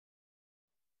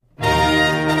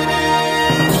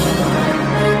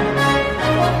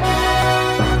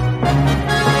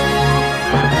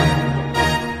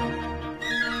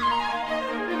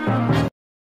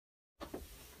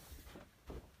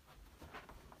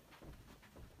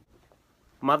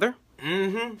Mother?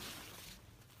 Mm-hmm.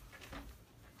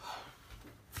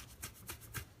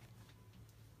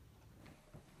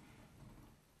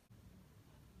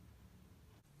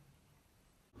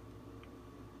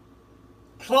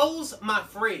 Close my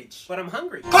fridge. But I'm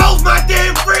hungry. Close my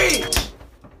damn fridge!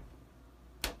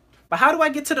 But how do I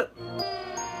get to the...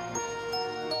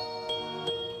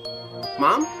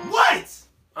 Mom? What?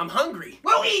 I'm hungry.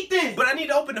 Well, eat then! But I need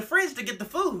to open the fridge to get the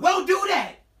food. Well, do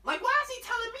that! Like, why is he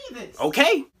telling me this?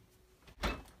 Okay.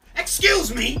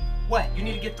 Excuse me? What, you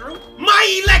need to get through?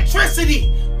 My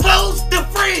electricity! Close the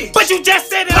fridge! But you just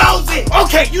said it! Close it!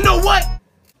 Okay, you know what?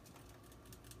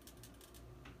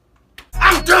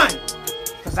 I'm done!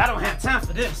 Because I don't have time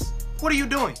for this. What are you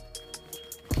doing?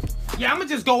 Yeah, I'm gonna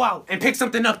just go out and pick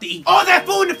something up to eat. All that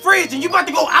food in the fridge and you about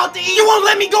to go out to eat? You won't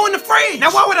let me go in the fridge! Now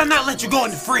why would I not let you go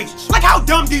in the fridge? Like, how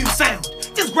dumb do you sound?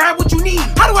 Just grab what you need.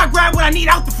 How do I grab what I need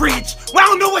out the fridge when I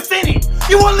don't know what's in it?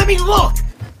 You won't let me look!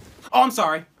 Oh, I'm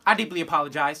sorry. I deeply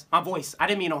apologize. My voice. I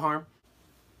didn't mean no harm.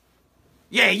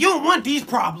 Yeah, you don't want these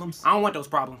problems. I don't want those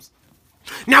problems.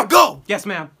 Now go! Yes,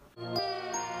 ma'am.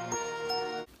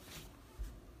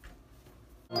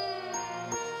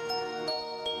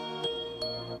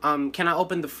 Can I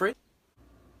open the fridge?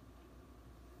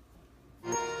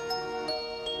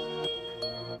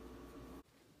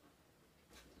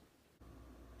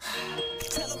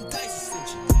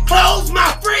 Close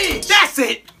my fridge! That's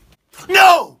it!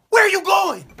 No! Where are you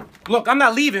going? Look, I'm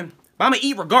not leaving, but I'm gonna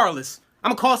eat regardless. I'm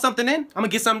gonna call something in, I'm gonna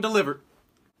get something delivered.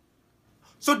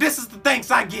 So this is the thanks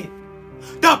I get.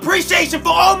 The appreciation for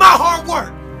all my hard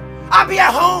work. I be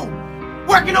at home,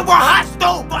 working over a hot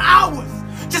stove for hours,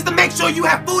 just to make sure you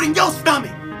have food in your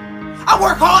stomach. I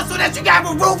work hard so that you can have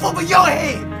a roof over your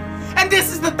head. And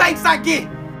this is the thanks I get.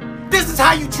 This is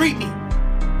how you treat me.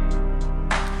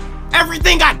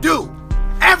 Everything I do,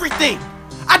 everything,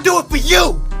 I do it for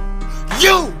you.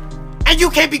 You. And you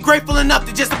can't be grateful enough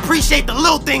to just appreciate the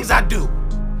little things I do.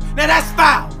 Now that's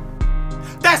foul.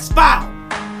 That's foul.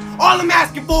 All I'm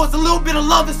asking for is a little bit of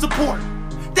love and support.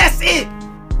 That's it.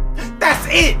 That's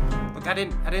it. Look, I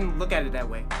didn't look at it that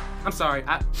way. I'm sorry.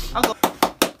 I'll go.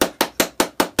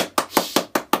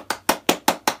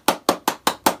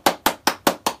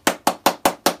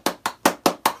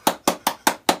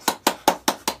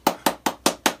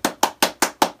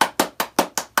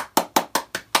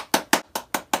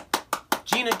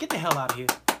 Gina, get the hell out of here.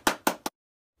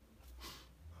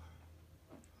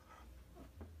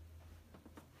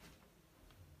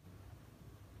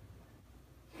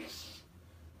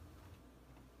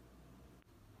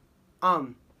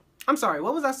 I'm sorry,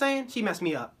 what was I saying? She messed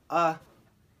me up.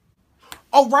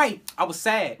 Oh right, I was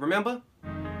sad, remember?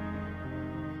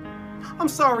 I'm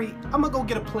sorry, I'm gonna go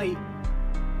get a plate.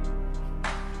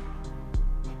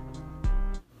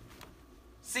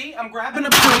 See, I'm grabbing a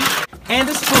plate and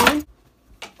a spoon.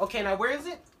 Okay, now where is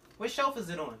it? What shelf is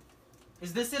it on?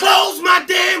 Is this it? Close my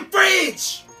damn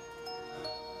fridge!